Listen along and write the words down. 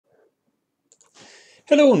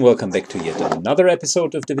Hello and welcome back to yet another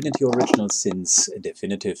episode of Divinity Original Sins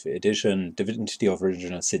Definitive Edition, Divinity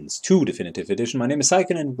Original Sins 2 Definitive Edition. My name is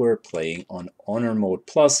Syken and we're playing on Honor Mode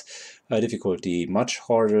Plus, difficulty much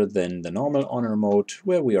harder than the normal Honor Mode,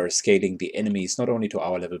 where we are scaling the enemies not only to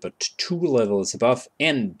our level but 2 levels above.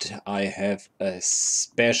 And I have a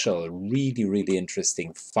special, really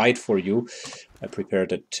interesting fight for you. I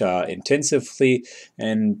prepared it intensively,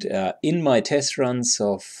 and in my test runs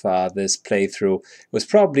of this playthrough, it was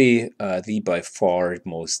probably the by far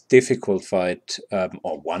most difficult fight,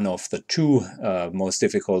 or one of the two most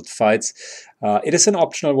difficult fights. It is an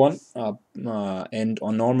optional one, and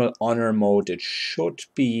on normal honor mode it should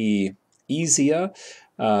be easier,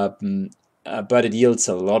 but it yields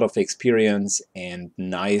a lot of experience and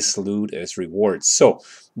nice loot as rewards. So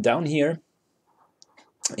down here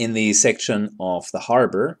in the section of the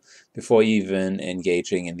harbor, before even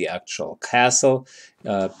engaging in the actual castle,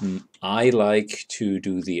 I like to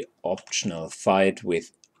do the optional fight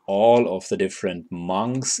with all of the different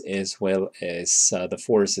monks as well as the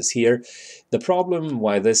forces here. The problem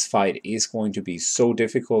why this fight is going to be so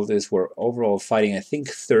difficult is we're overall fighting, I think,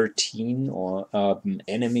 13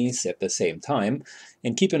 enemies at the same time.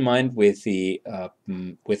 And keep in mind, with the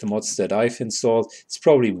mods that I've installed, it's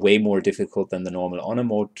probably way more difficult than the normal honor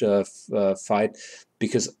mode fight,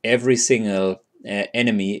 because every single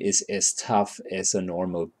enemy is as tough as a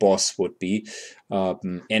normal boss would be,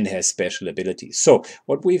 and has special abilities. So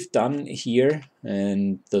what we've done here,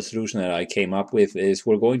 and the solution that I came up with, is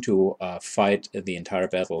we're going to fight the entire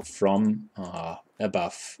battle from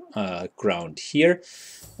above ground here.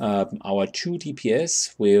 Our 2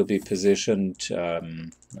 DPS will be positioned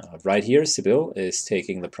right here. Sybil is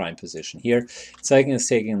taking the prime position here. Syken is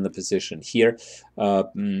taking the position here.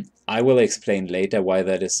 I will explain later why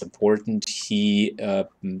that is important.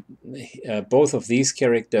 Both of these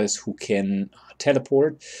characters who can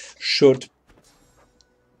teleport should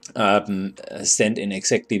stand in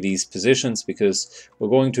exactly these positions, because we're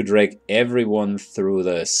going to drag everyone through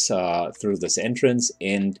this entrance,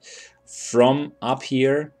 and from up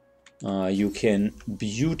here you can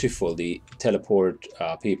beautifully teleport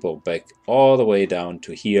people back all the way down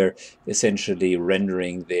to here, essentially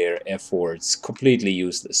rendering their efforts completely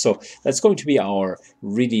useless. So that's going to be our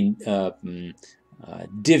really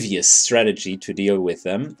devious strategy to deal with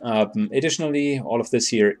them. Additionally, all of this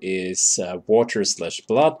here is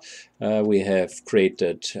water/blood. We have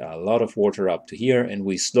created a lot of water up to here, and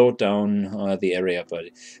we slowed down the area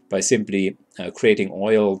by simply creating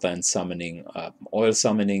oil, then summoning oil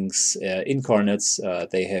summonings incarnates.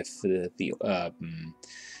 They have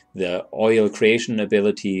the oil creation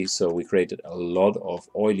ability, so we created a lot of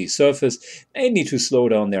oily surface, mainly to slow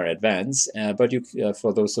down their advance. But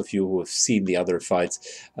for those of you who have seen the other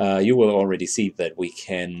fights, you will already see that we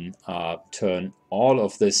can turn all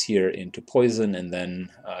of this here into poison and then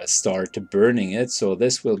start burning it. So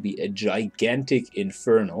this will be a gigantic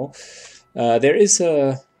inferno. There is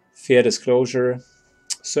a fair disclosure,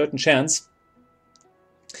 certain chance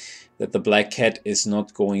that the black cat is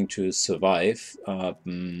not going to survive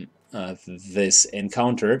this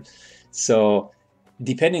encounter. So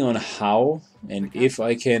depending on how and if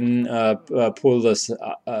I can pull this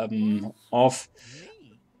off,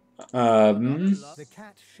 The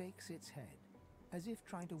cat shakes its head, as if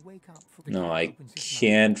trying to wake up for the no, I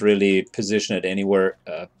can't really position it anywhere.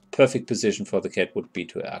 A perfect position for the cat would be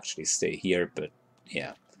to actually stay here, but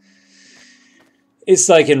yeah. It's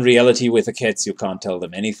like in reality with the cats, you can't tell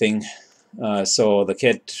them anything. So the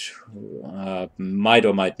cat might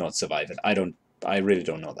or might not survive it. I really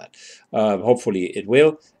don't know that. Hopefully it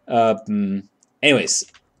will. Anyways,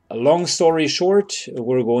 a long story short,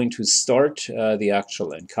 we're going to start the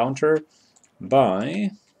actual encounter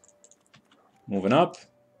by moving up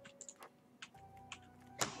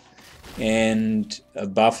and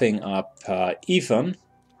buffing up Ethan,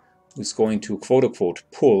 who's going to quote-unquote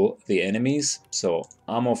pull the enemies. So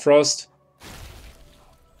Armor Frost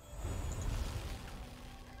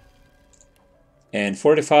and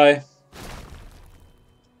Fortify.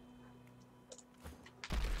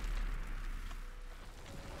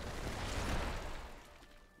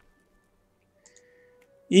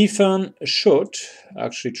 Ethan should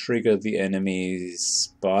actually trigger the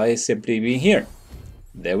enemies by simply being here.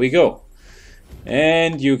 There we go.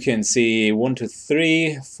 And you can see 1, 2,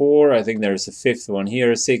 3, 4, I think there's a fifth one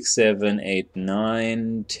here, 6, 7, 8,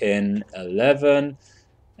 9, 10, 11,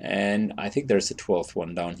 and I think there's a 12th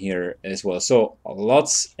one down here as well. So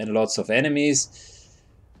lots and lots of enemies.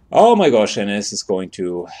 Oh my gosh, and that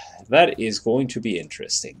is going to be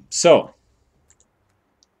interesting. So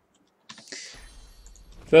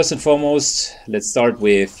First and foremost, let's start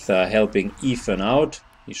with helping Ethan out.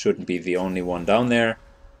 He shouldn't be the only one down there.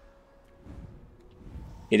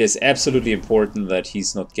 It is absolutely important that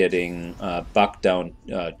he's not getting bogged down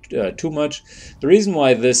too much. The reason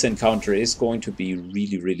why this encounter is going to be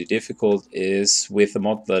really difficult is with the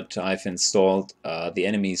mod that I've installed, the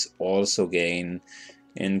enemies also gain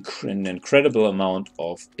an incredible amount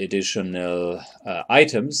of additional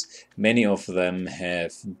items. Many of them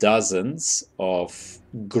have dozens of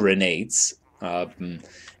grenades. And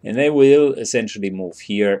they will essentially move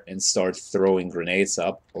here and start throwing grenades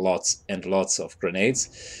up, lots and lots of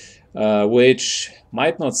grenades, which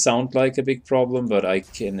might not sound like a big problem, but I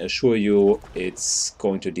can assure you it's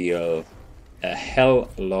going to deal a hell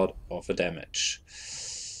lot of damage.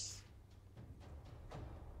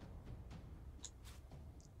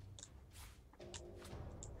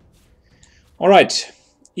 Alright,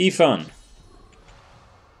 Ethan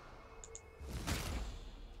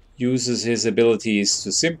uses his abilities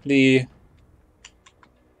to simply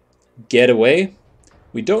get away.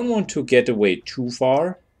 We don't want to get away too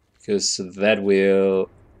far, because that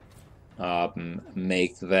will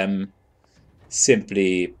make them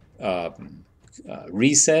simply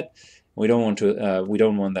reset. We don't want to. We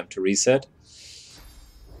don't want them to reset.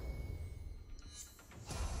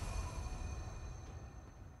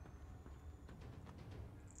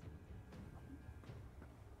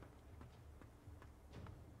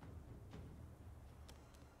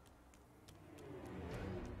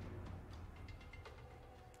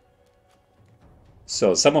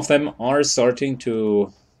 So some of them are starting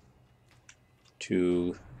to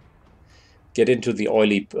get into the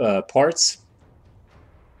oily parts.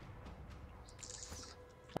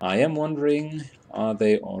 I am wondering, are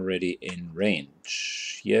they already in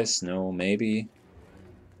range? Yes, no, maybe.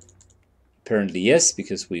 Apparently yes,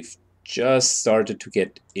 because we've just started to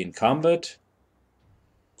get in combat.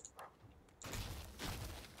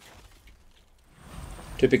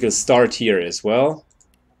 Typical start here as well.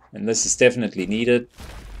 And this is definitely needed.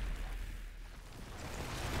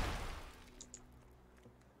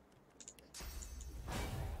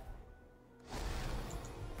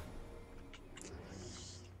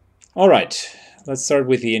 Alright, let's start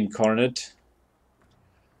with the Incarnate.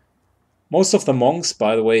 Most of the monks,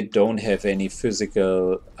 by the way, don't have any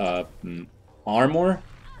physical armor,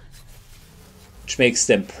 which makes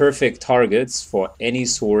them perfect targets for any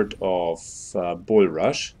sort of bull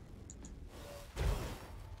rush.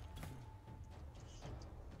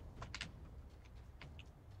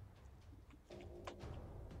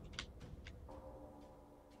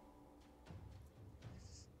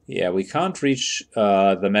 Yeah, we can't reach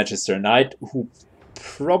the Magister Knight, who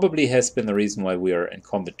probably has been the reason why we are in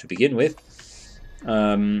combat to begin with.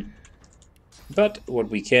 But what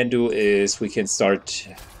we can do is we can start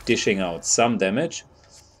dishing out some damage.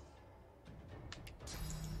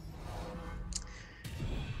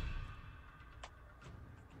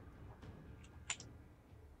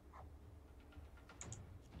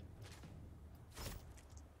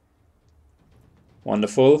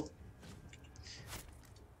 Wonderful.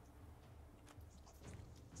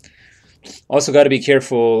 Also got to be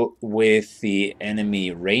careful with the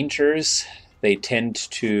enemy rangers. They tend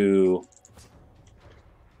to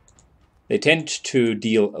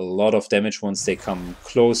deal a lot of damage once they come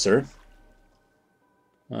closer.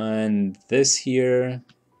 And this here,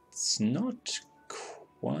 it's not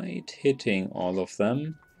quite hitting all of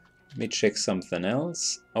them. Let me check something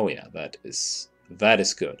else. Oh yeah, that is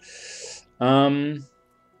good.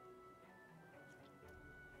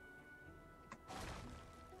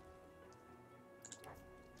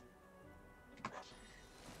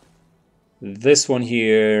 This one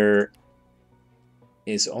here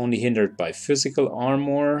is only hindered by physical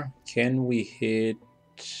armor. Can we hit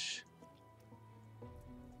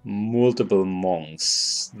multiple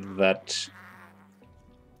monks? That,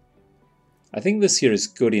 I think this here is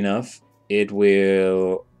good enough. It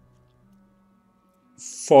will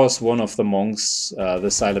force one of the monks, the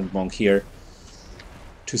silent monk here,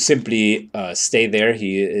 to simply stay there.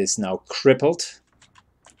 He is now crippled.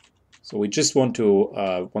 So we just want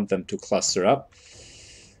them to cluster up.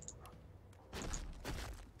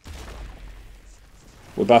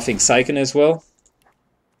 We're buffing Syken as well.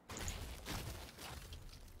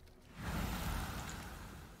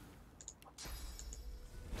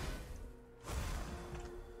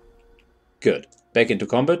 Good. Back into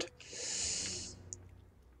combat.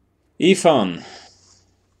 Ethan.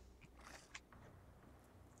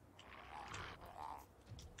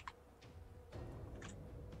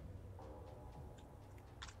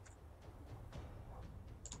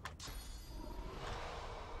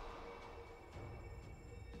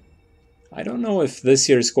 I don't know if this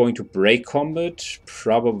here is going to break combat.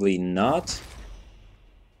 Probably not.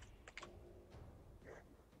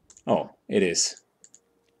 Oh, it is.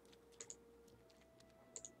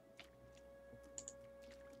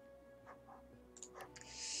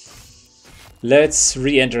 Let's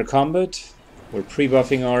re-enter combat. We're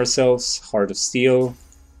pre-buffing ourselves. Heart of Steel.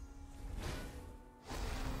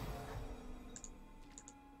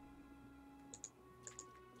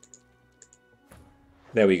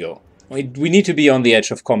 There we go. We need to be on the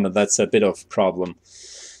edge of combat. That's a bit of a problem.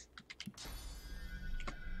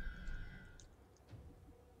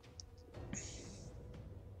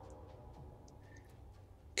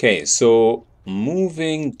 Okay, so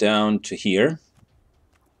moving down to here.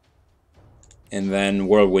 And then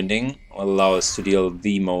Whirlwinding will allow us to deal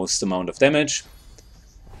the most amount of damage.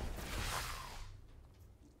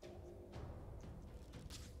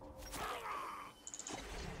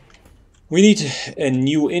 We need a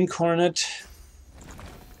new Incarnate.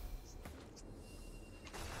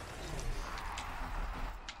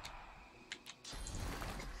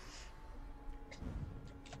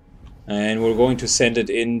 And we're going to send it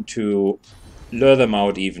in to lure them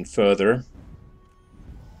out even further.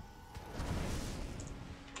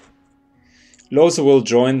 Loza will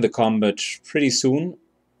join the combat pretty soon.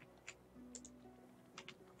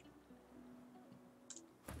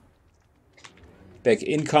 Back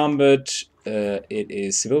in combat, it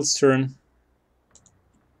is Civil's turn.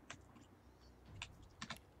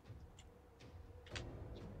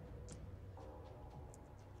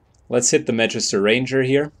 Let's hit the Magister Ranger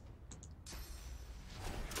here.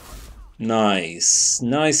 Nice.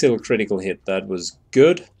 Nice little critical hit. That was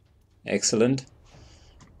good. Excellent.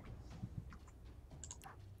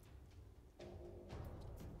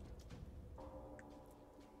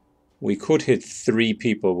 We could hit 3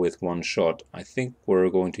 people with one shot. I think we're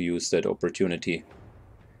going to use that opportunity.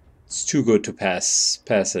 It's too good to pass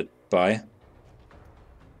it by.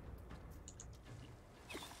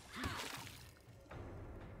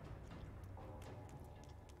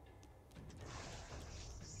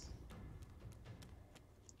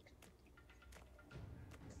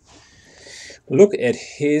 Look at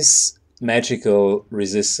his magical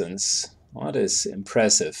resistance. That is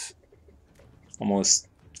impressive. Almost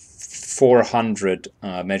 400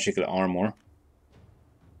 magical armor.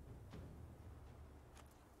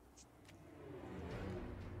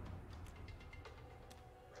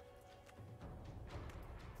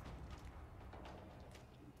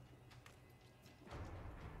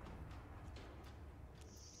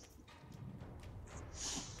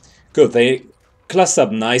 Good, they cluster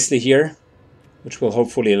up nicely here, which will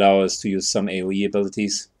hopefully allow us to use some AoE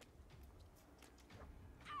abilities.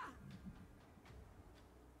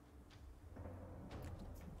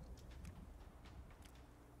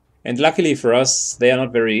 And luckily for us, they are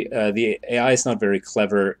not very. The AI is not very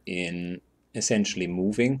clever in essentially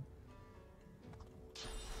moving.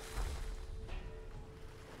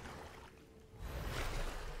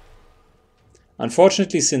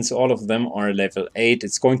 Unfortunately, since all of them are level 8,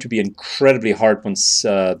 it's going to be incredibly hard once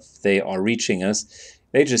they are reaching us.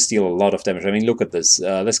 They just deal a lot of damage. I mean, look at this.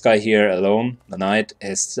 This guy here alone, the Knight,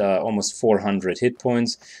 has almost 400 hit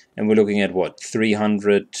points. And we're looking at, what,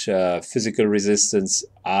 300 physical resistance.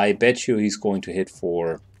 I bet you he's going to hit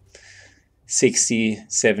for 60,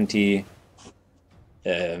 70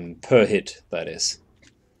 per hit, that is.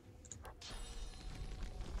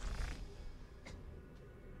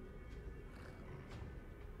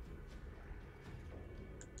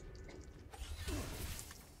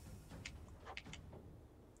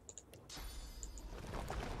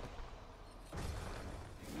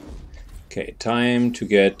 Okay, time to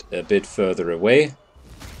get a bit further away.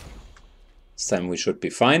 This time we should be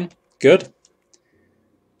fine. Good.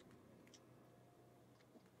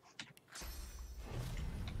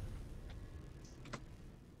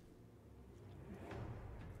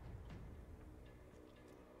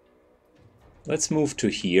 Let's move to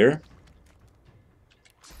here.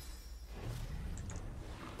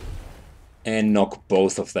 And knock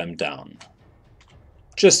both of them down.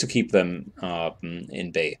 Just to keep them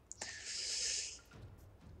in bay.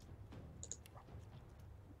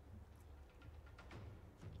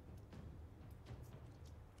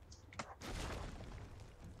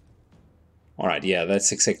 Alright, yeah,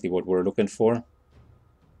 that's exactly what we're looking for.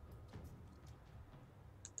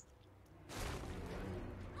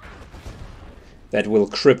 That will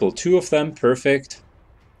cripple 2 of them, perfect.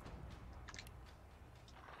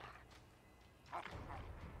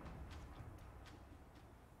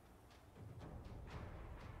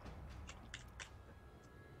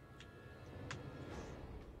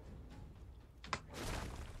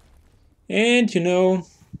 And, you know,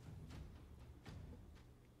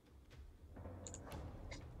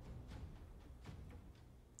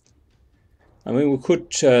 I mean, we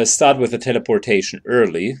could start with the teleportation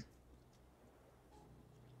early.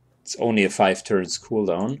 It's only a 5 turns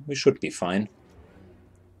cooldown. We should be fine.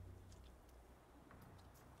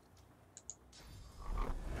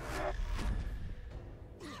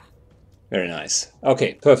 Very nice.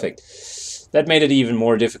 Okay, perfect. That made it even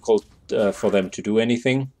more difficult for them to do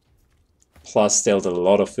anything. Plus dealt a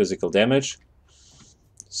lot of physical damage.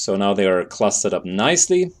 So now they are clustered up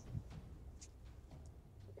nicely.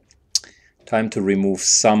 Time to remove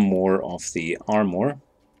some more of the armor.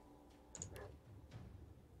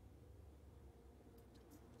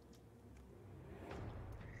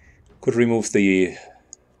 Could remove the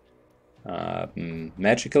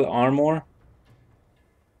magical armor.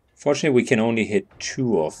 Fortunately, we can only hit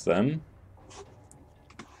 2 of them.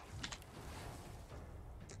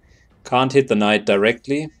 Can't hit the knight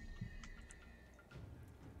directly.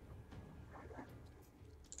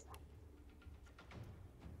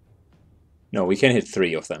 No, we can hit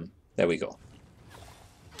 3 of them. There we go.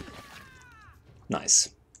 Nice.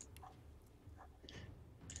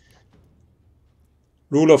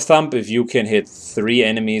 Rule of thumb, if you can hit 3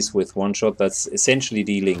 enemies with one shot, that's essentially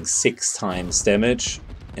dealing 6 times damage.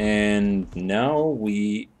 And now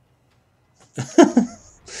we...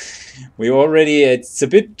 we already... It's a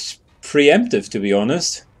bit preemptive, to be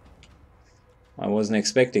honest. I wasn't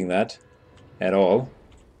expecting that at all.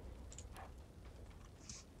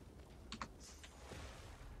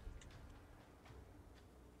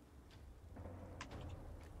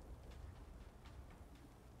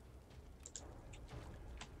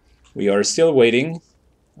 We are still waiting.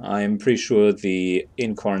 I'm pretty sure the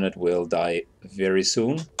incarnate will die very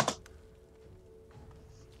soon.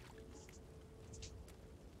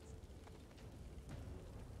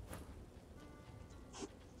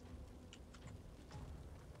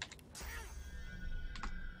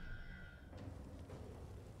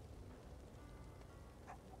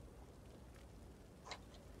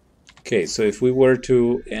 Okay, so if we were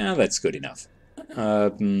to... yeah, that's good enough.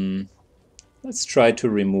 Let's try to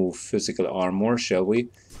remove physical armor, shall we?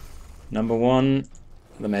 Number 1,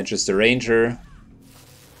 the Magister Ranger.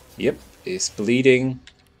 Yep, is bleeding.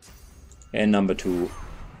 And number 2,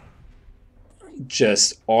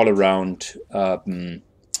 just all around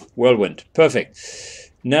whirlwind.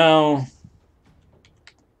 Perfect. Now...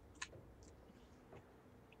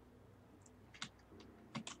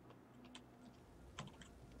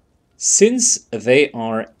 since they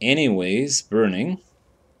are anyways burning...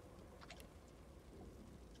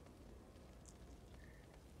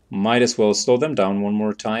 might as well slow them down one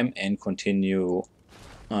more time and continue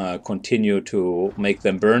to make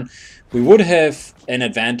them burn. We would have an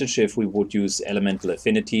advantage if we would use Elemental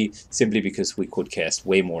Affinity, simply because we could cast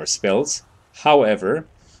way more spells. However,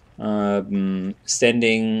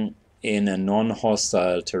 standing in a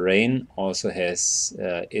non-hostile terrain also has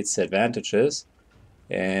its advantages,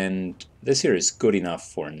 and this here is good enough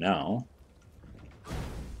for now.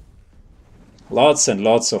 Lots and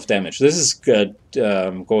lots of damage. This is good,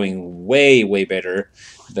 going way, way better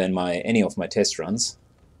than any of my test runs.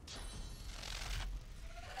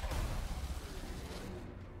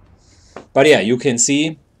 But yeah, you can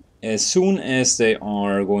see, as soon as they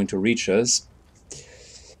are going to reach us,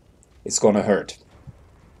 it's gonna hurt.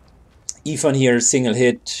 Ethan here, single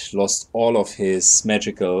hit, lost all of his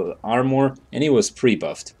magical armor, and he was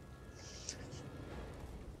pre-buffed.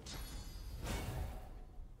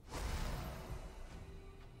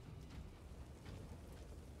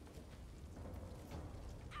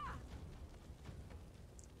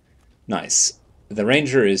 Nice. The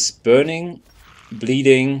Ranger is burning,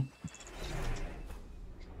 bleeding,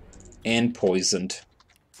 and poisoned.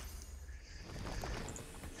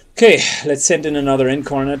 Okay, let's send in another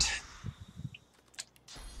incarnate.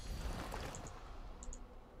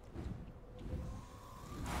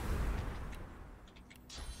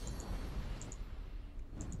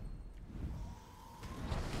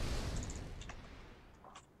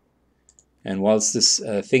 And whilst this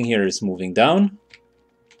thing here is moving down,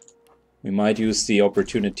 we might use the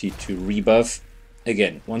opportunity to rebuff.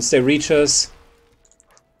 Again, once they reach us,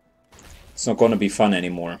 it's not going to be fun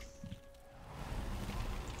anymore.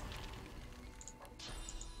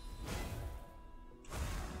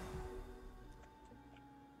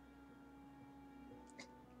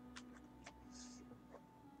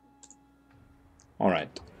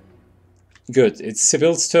 Alright. Good. It's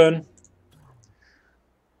Sibyl's turn.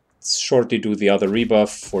 Let's shortly do the other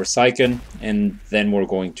rebuff for Syken, and then we're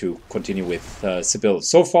going to continue with Sybil.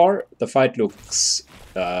 So far, the fight looks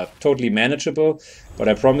totally manageable, but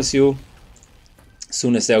I promise you, as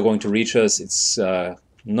soon as they're going to reach us, it's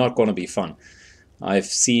not going to be fun. I've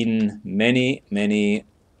seen many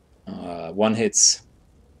One hits.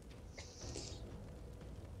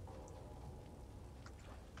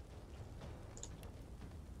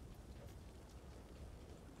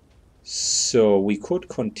 So we could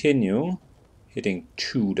continue hitting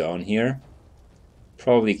 2 down here.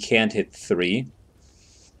 Probably can't hit 3.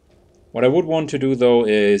 What I would want to do though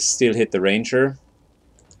is still hit the ranger.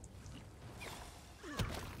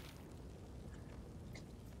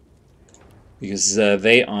 Because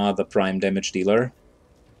they are the prime damage dealer.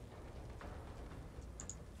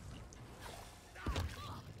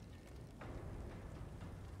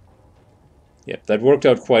 Yep, that worked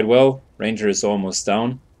out quite well. Ranger is almost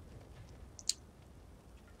down.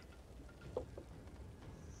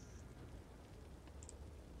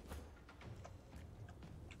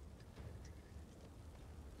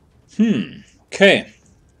 Okay.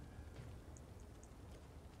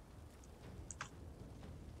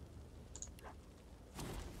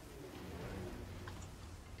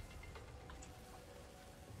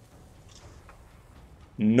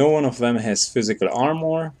 No one of them has physical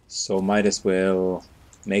armor, so might as well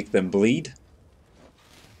make them bleed.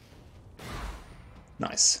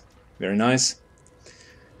 Nice. Very nice.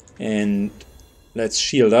 And let's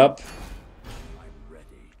shield up.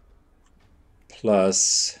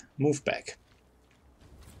 Plus move back.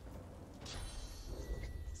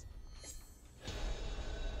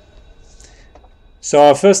 So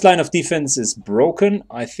our first line of defense is broken.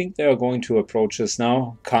 I think they are going to approach us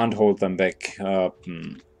now. Can't hold them back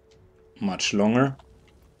much longer.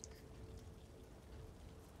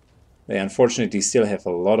 They unfortunately still have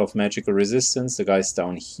a lot of magical resistance. The guys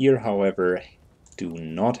down here, however, do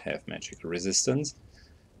not have magical resistance.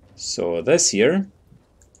 So this here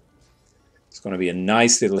is going to be a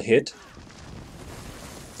nice little hit.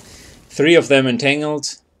 3 of them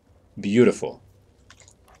entangled. Beautiful.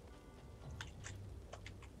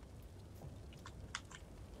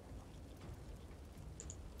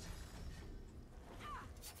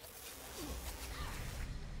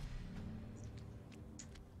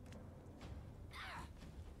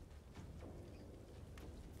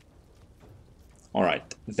 All right,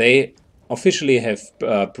 they officially have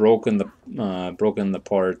broken the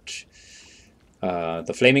part,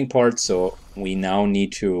 the flaming part. So we now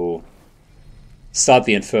need to start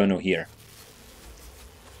the inferno here.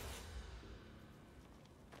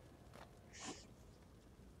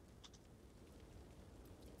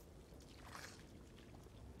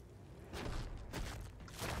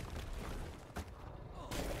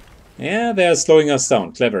 Yeah, they are slowing us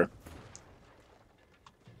down. Clever.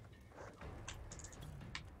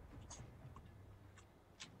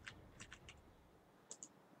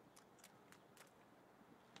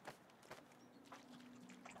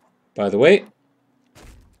 By the way,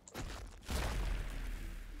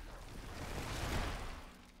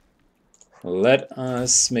 let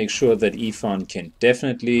us make sure that Ifan can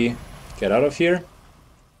definitely get out of here.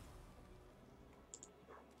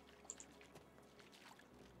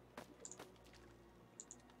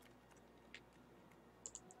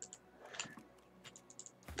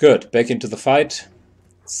 Good, back into the fight.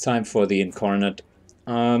 It's time for the incarnate.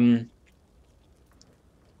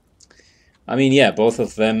 I mean, yeah, both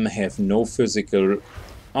of them have no physical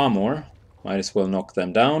armor. Might as well knock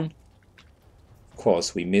them down. Of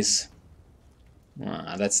course, we miss.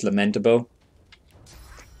 That's lamentable.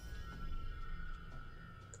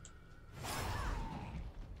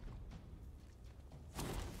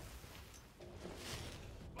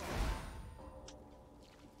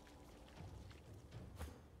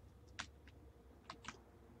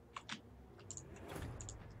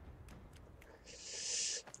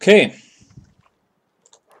 Okay.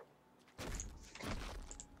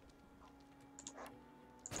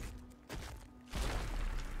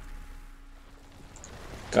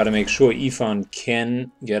 Gotta make sure Ifan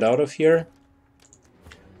can get out of here.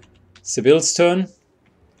 Sibyl's turn.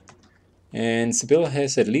 And Sybil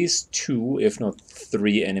has at least 2, if not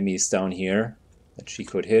 3 enemies down here that she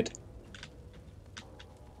could hit.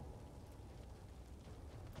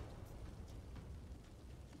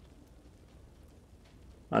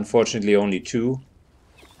 Unfortunately, only 2.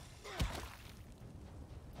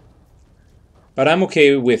 But I'm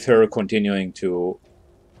okay with her continuing to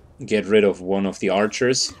get rid of one of the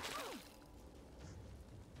archers.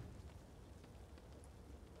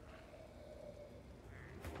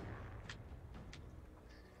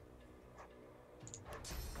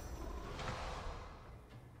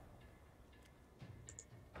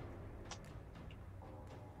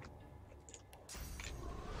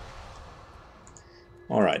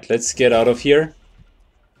 Alright, let's get out of here.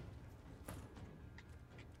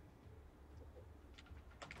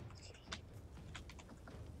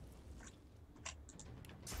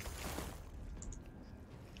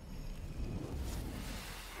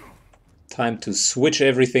 Time to switch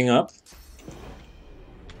everything up.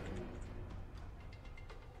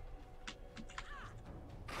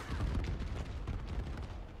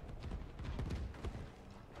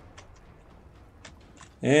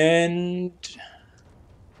 And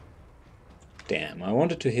damn, I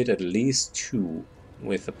wanted to hit at least 2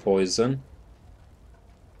 with the poison.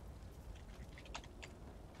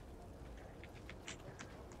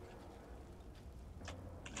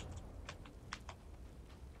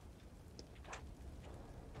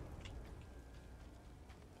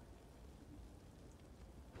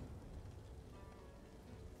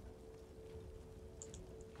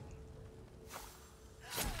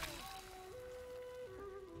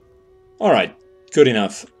 All right, good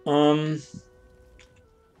enough.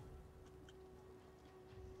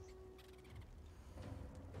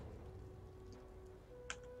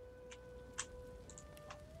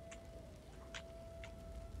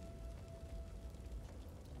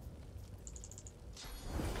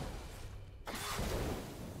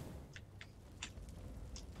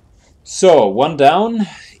 So 1 down,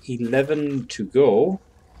 11 to go,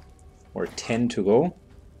 or 10 to go.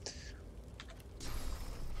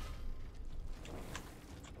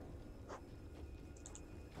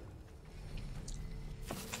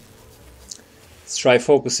 Let's try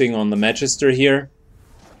focusing on the Magister here.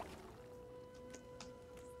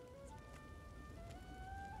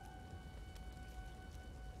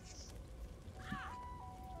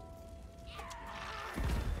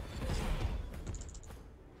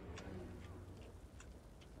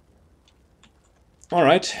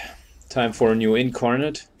 Alright, time for a new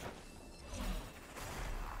incarnate.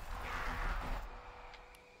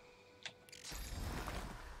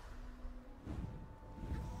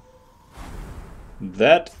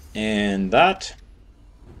 That and that.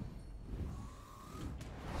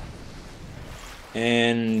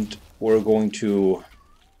 And we're going to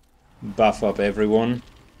buff up everyone.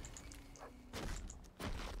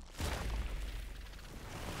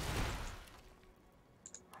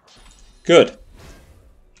 Good.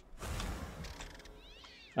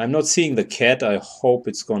 I'm not seeing the cat. I hope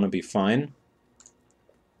it's gonna be fine.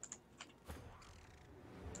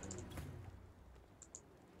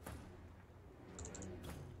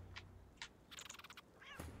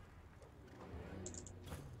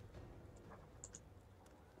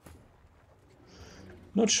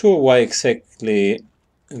 Not sure why exactly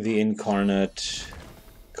the incarnate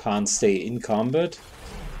can't stay in combat.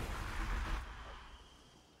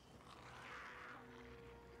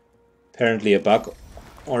 Apparently a bug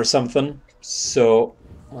or something. So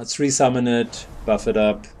let's resummon it, buff it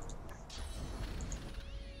up.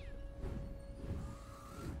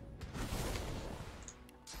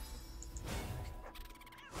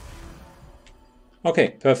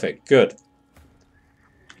 Okay, perfect, good.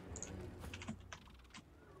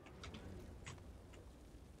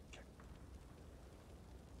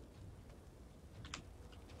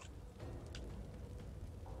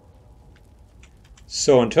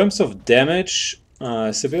 So in terms of damage,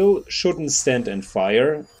 Seville shouldn't stand and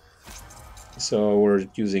fire. So we're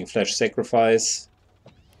using Flesh Sacrifice.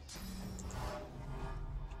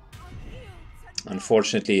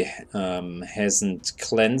 Unfortunately, hasn't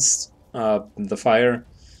cleansed the fire.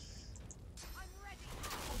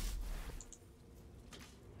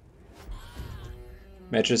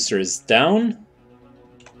 Magister is down.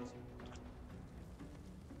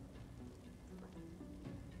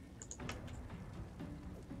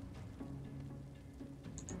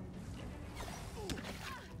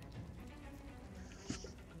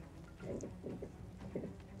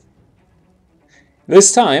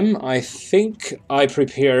 This time, I think I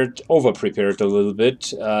over-prepared a little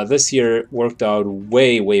bit. This year worked out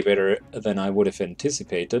way, way better than I would have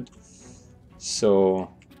anticipated. So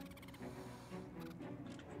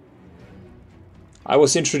I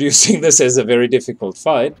was introducing this as a very difficult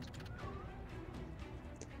fight,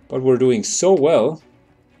 but we're doing so well.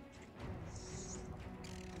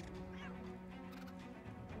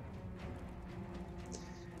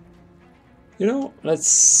 You know, let's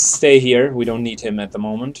stay here. We don't need him at the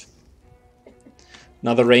moment.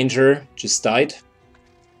 Another ranger just died.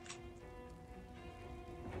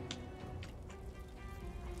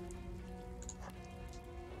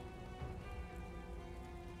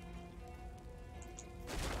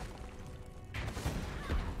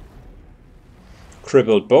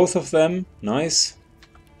 Crippled both of them. Nice.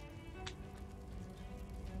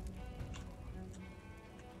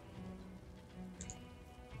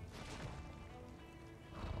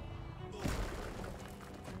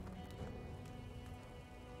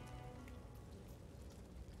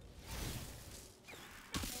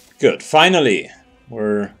 Good. Finally,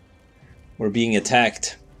 we're being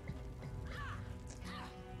attacked.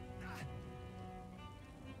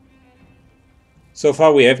 So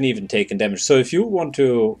far we haven't even taken damage. So if you want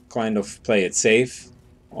to kind of play it safe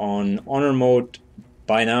on honor mode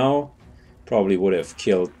by now, probably would have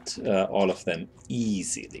killed all of them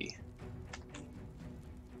easily.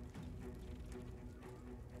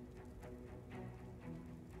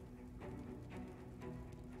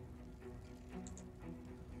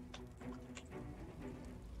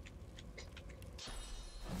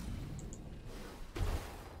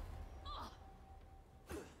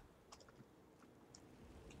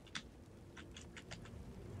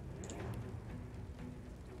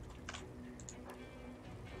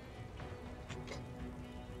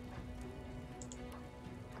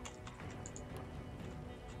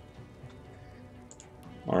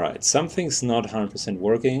 Alright, something's not 100%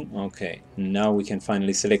 working. Okay, now we can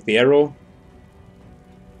finally select the arrow.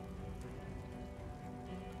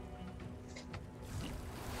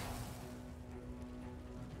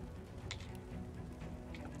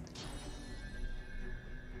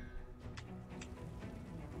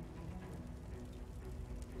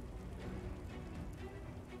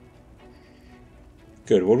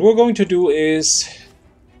 Good, what we're going to do is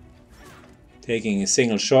taking a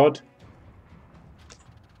single shot.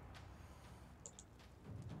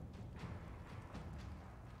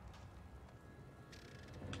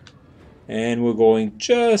 And we're going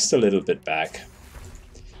just a little bit back.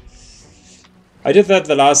 I did that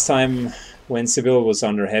the last time when Sibyl was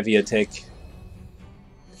under heavy attack.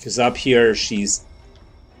 Because up here she's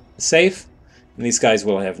safe, and these guys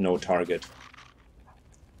will have no target.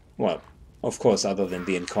 Well, of course, other than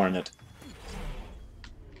the Incarnate.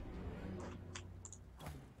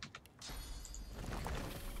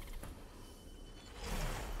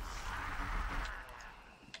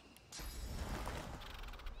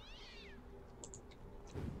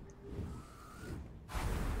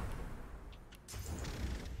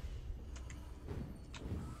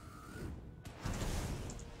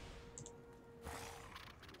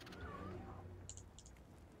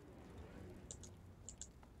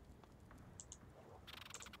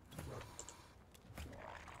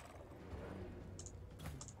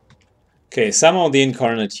 Okay, somehow the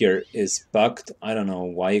Incarnate here is bugged. I don't know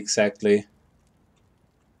why exactly.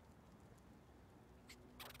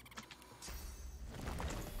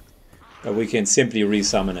 But we can simply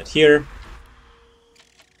resummon it here.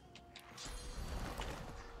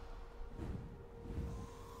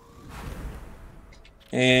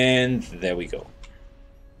 And there we go.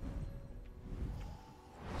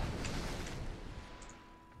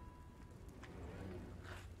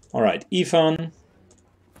 Alright, Ethan.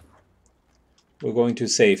 We're going to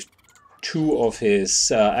save 2 of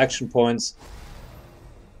his action points.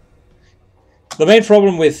 The main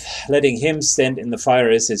problem with letting him stand in the fire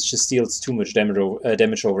is it just deals too much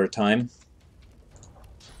damage over time.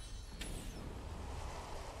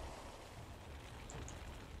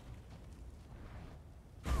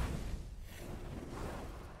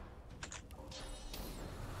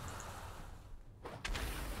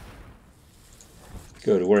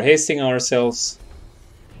 Good, we're hasting ourselves.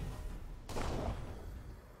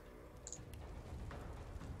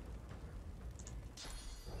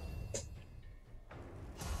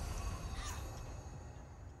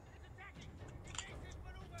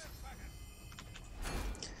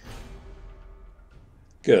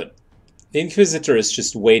 Good. The Inquisitor is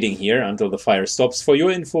just waiting here until the fire stops. For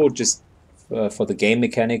your info, just for the game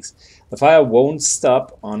mechanics, the fire won't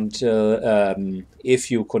stop until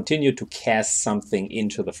if you continue to cast something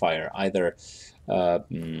into the fire, either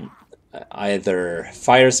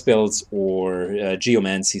fire spells or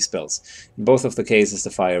geomancy spells. In both of the cases,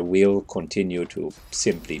 the fire will continue to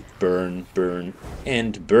simply burn, burn,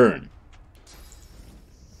 and burn.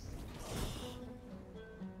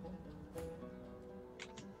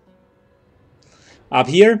 Up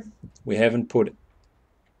here, we haven't put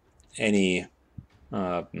any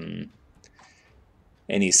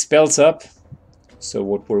spells up. So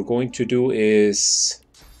what we're going to do is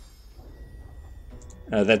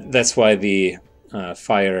that's why the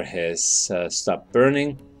fire has stopped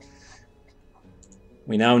burning.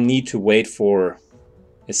 We now need to wait for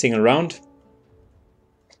a single round.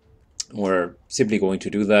 We're simply going to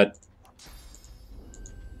do that.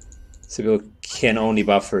 Sybil can only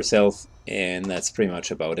buff herself, and that's pretty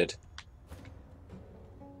much about it.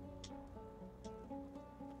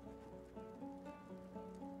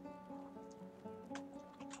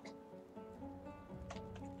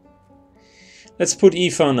 Let's put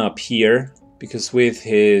Ethan up here, because with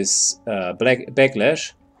his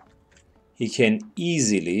backlash, he can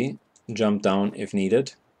easily jump down if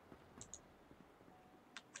needed.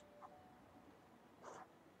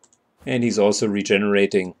 And he's also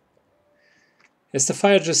regenerating. Has the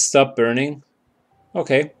fire just stopped burning?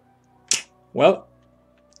 Okay. Well,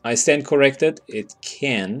 I stand corrected. It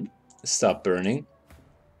can stop burning.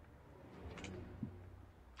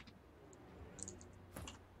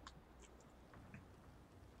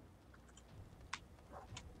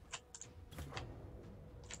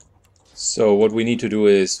 So what we need to do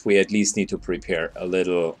is we at least need to prepare a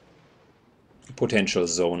little potential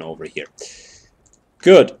zone over here.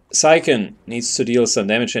 Good. Syken needs to deal some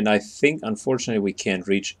damage, and I think unfortunately we can't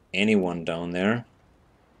reach anyone down there.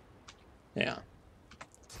 Yeah.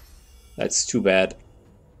 That's too bad.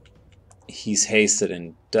 He's hasted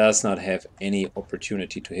and does not have any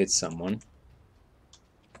opportunity to hit someone.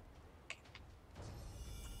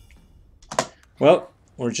 Well,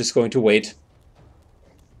 we're just going to wait.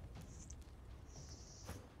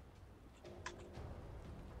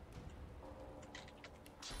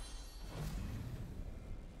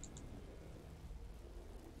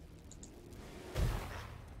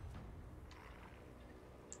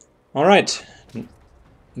 All right.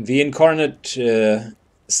 The Incarnate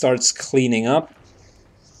starts cleaning up.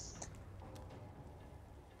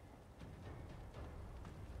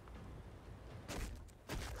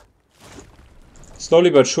 Slowly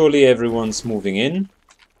but surely everyone's moving in.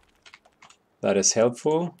 That is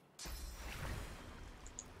helpful.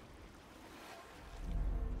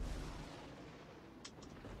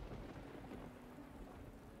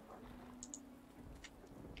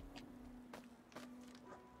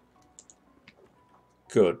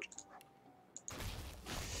 Good.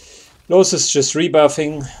 Los is just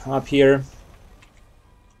rebuffing up here.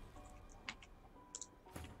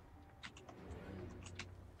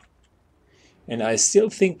 And I still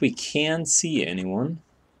think we can't see anyone.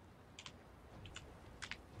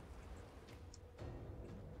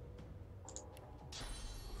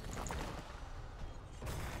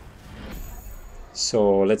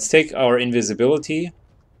 So let's take our invisibility,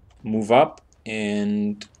 move up,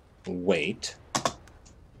 and wait.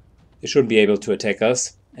 They should be able to attack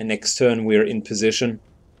us. And next turn we're in position,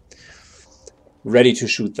 ready to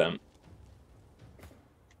shoot them.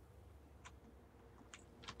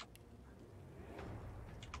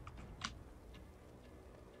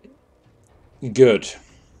 Good.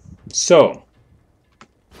 So,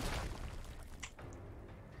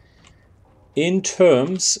 in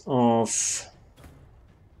terms of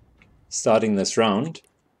starting this round,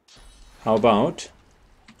 how about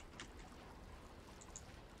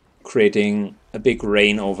creating a big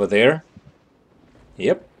rain over there?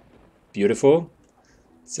 Yep, beautiful.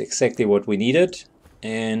 It's exactly what we needed.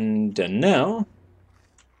 And now,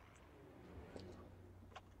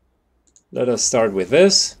 let us start with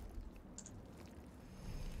this.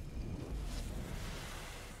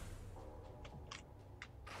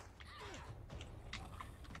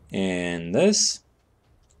 And this.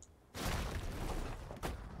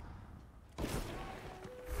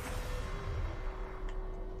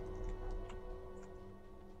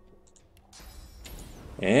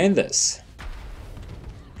 And this.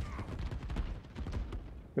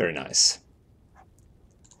 Very nice.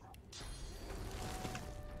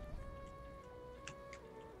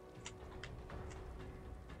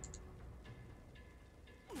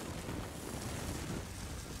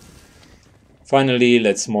 Finally,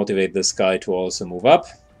 let's motivate this guy to also move up.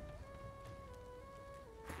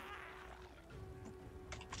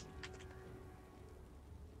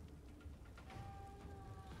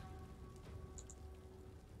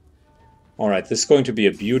 Alright, this is going to be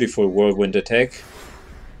a beautiful whirlwind attack.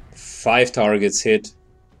 5 targets hit.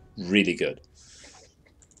 Really good.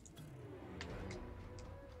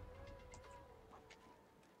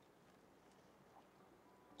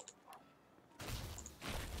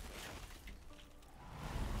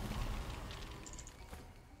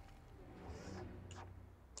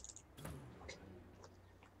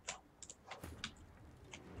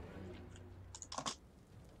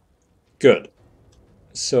 Good.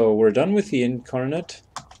 So we're done with the Incarnate.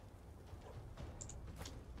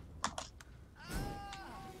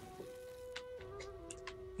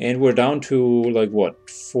 And we're down to, like, what?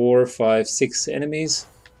 4, 5, 6 enemies?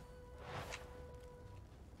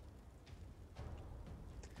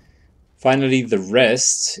 Finally, the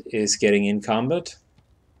rest is getting in combat.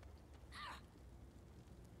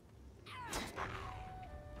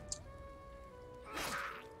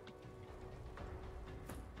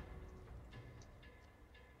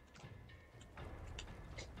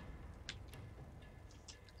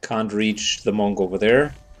 Can't reach the monk over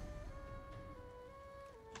there.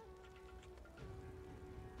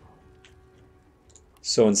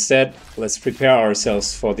 So instead, let's prepare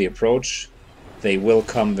ourselves for the approach. They will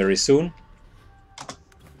come very soon.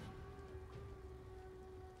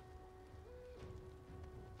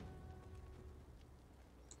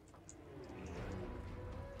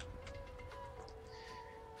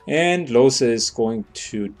 And Los is going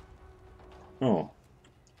to... Oh,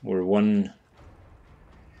 we're one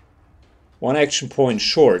action point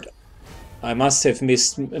short. I must have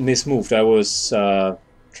mismoved. I was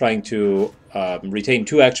trying to retain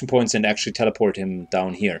 2 action points and actually teleport him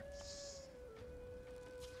down here.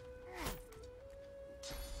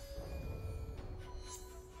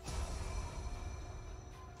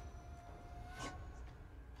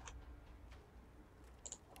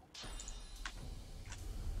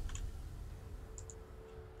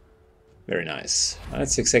 Very nice.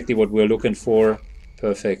 That's exactly what we're looking for.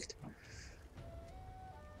 Perfect.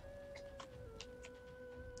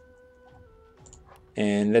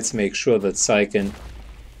 And let's make sure that Syken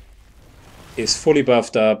is fully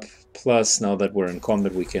buffed up. Plus, now that we're in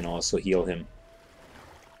combat, we can also heal him.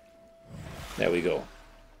 There we go.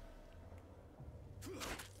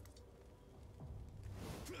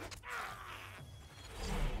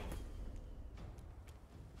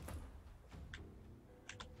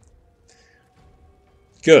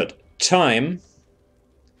 Good. Time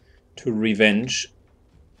to revenge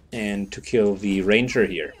and to kill the ranger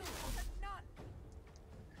here.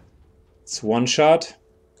 It's one shot.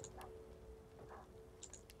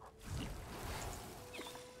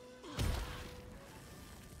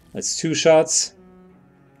 That's 2 shots.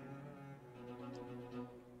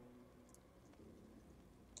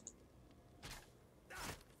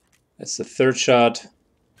 That's the 3rd shot.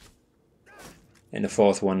 And the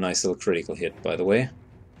 4th one, nice little critical hit, by the way.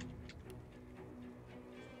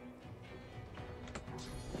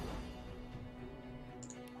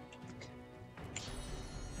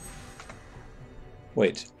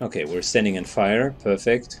 Wait, okay, we're standing in fire.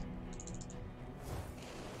 Perfect.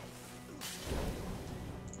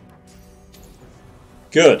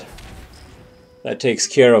 Good. That takes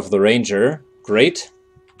care of the ranger. Great.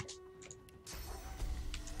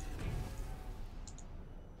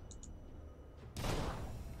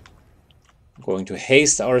 Going to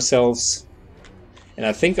haste ourselves. And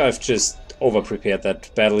I think I've just over-prepared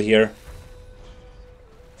that battle here.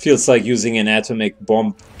 Feels like using an atomic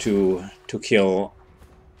bomb to kill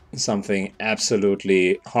something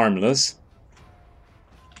absolutely harmless.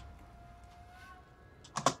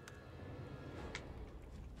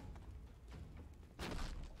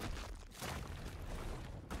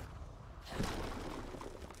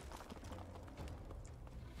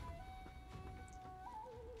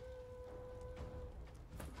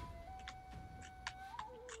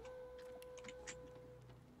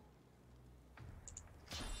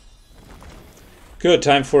 Good,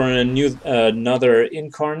 time for another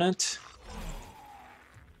incarnate.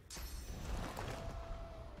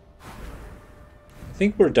 I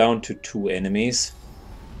think we're down to 2 enemies.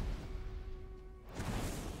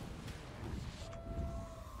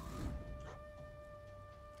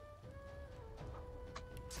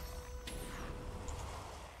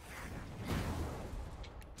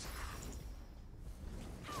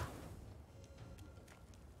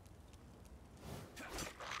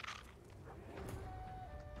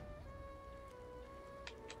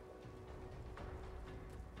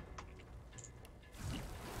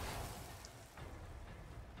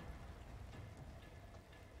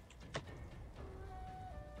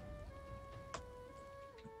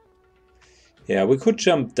 Yeah, we could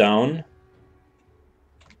jump down.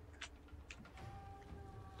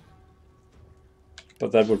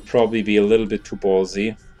 But that would probably be a little bit too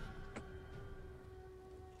ballsy.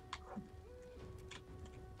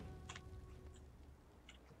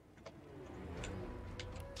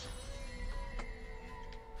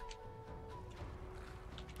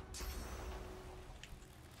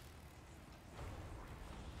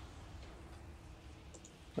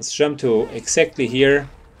 Let's jump to exactly here.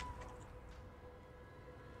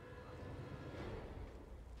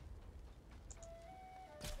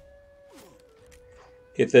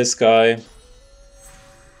 Hit this guy.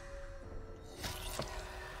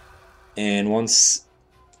 And once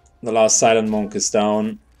the last silent monk is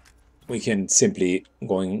down, we can simply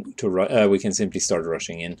start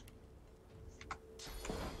rushing in.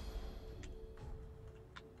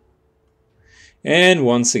 And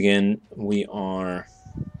once again, we are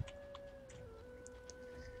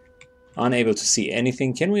unable to see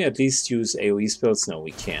anything. Can we at least use AoE spells? No,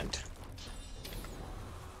 we can't.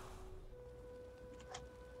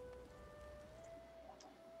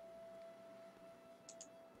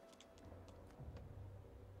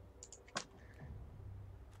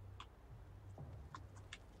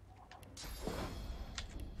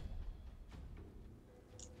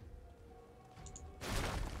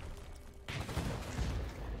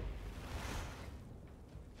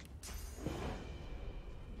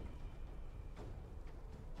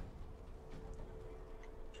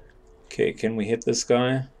 Okay, can we hit this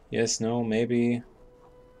guy? Yes, no, maybe.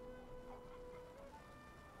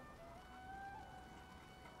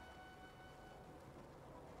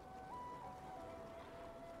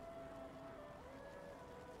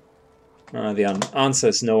 The answer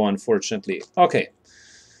is no, unfortunately. Okay.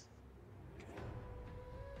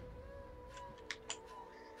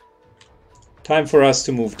 Time for us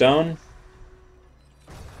to move down.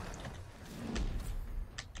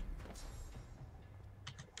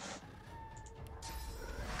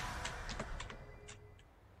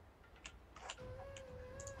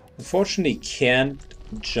 Unfortunately, can't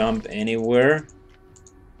jump anywhere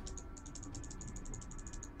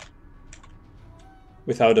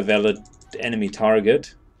without a valid enemy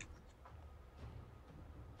target.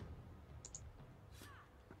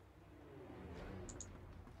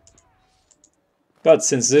 But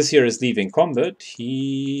since this here is leaving combat,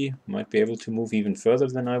 he might be able to move even further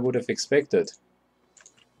than I would have expected.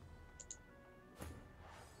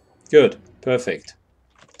 Good, perfect.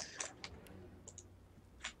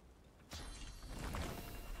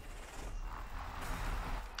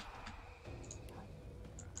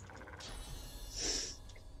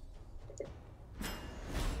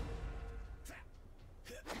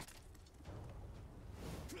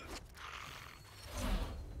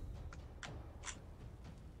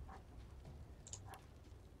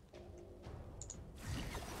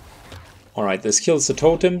 Alright, this kills the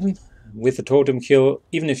totem. With the totem kill,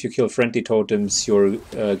 even if you kill friendly totems, you're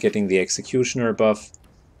getting the executioner buff.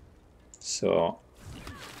 So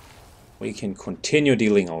we can continue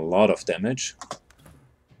dealing a lot of damage.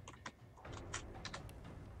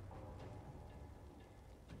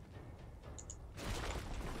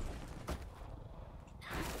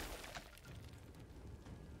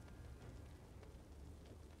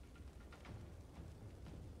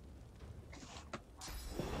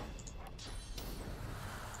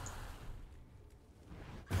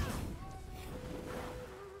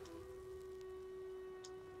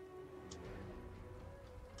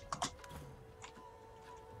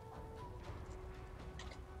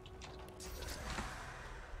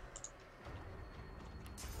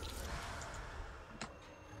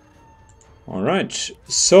 Alright,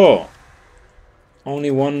 so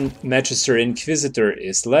only one Magister Inquisitor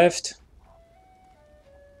is left.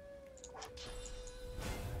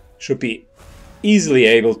 Should be easily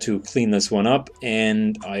able to clean this one up,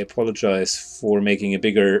 and I apologize for making a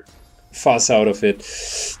bigger fuss out of it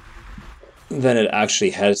than it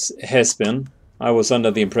actually has been. I was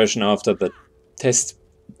under the impression after the test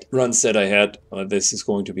runs that I had, this is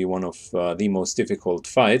going to be one of the most difficult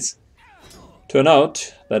fights. Turned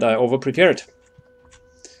out that I over-prepared.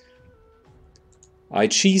 I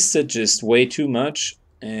cheesed it just way too much,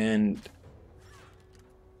 and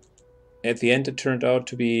at the end it turned out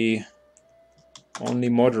to be only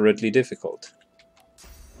moderately difficult.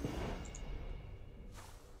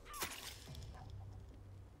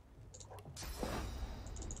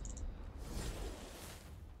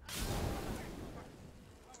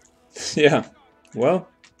 Yeah, well,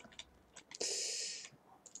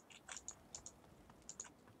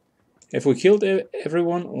 have we killed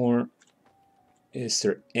everyone, or is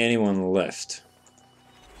there anyone left?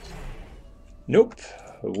 Nope,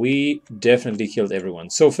 we definitely killed everyone.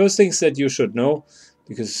 So first things that you should know,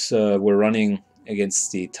 because we're running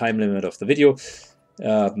against the time limit of the video,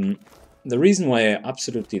 the reason why I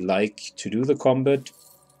absolutely like to do the combat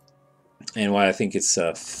and why I think it's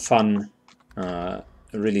a fun,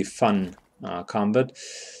 really fun combat,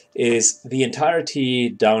 is the entirety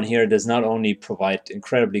down here does not only provide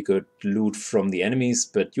incredibly good loot from the enemies,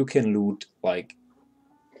 but you can loot like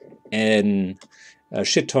a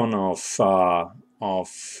shit ton of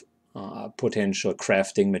potential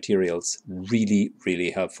crafting materials. Really,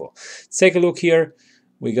 really helpful. Let's take a look here.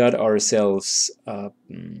 We got ourselves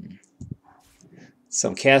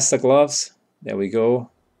some caster gloves. There we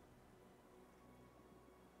go.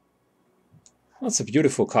 That's a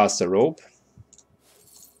beautiful caster robe.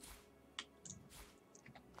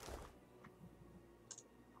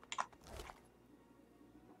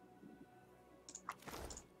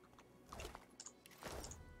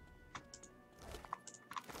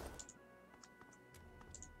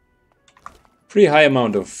 Pretty high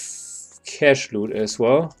amount of cash loot as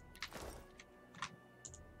well.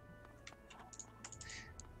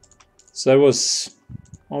 So that was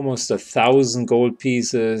almost 1,000 gold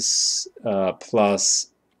pieces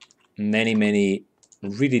plus many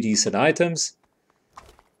really decent items.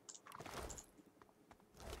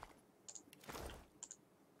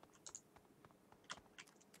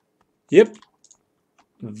 Yep,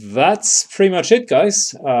 that's pretty much it,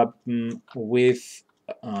 guys. With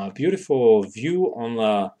a beautiful view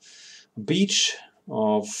on beach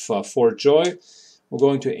of Fort Joy. We're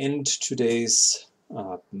going to end today's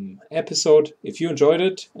episode. If you enjoyed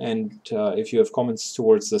it, and if you have comments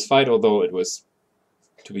towards this fight, although it was,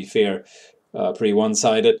 to be fair, pretty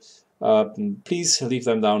one-sided, please leave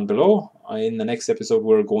them down below. In the next episode,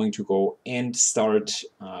 we're going to go and start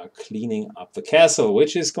cleaning up the castle,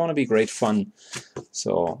 which is going to be great fun.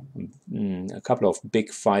 So a couple of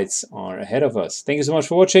big fights are ahead of us. Thank you so much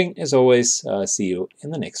for watching. As always, see you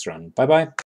in the next run. Bye-bye.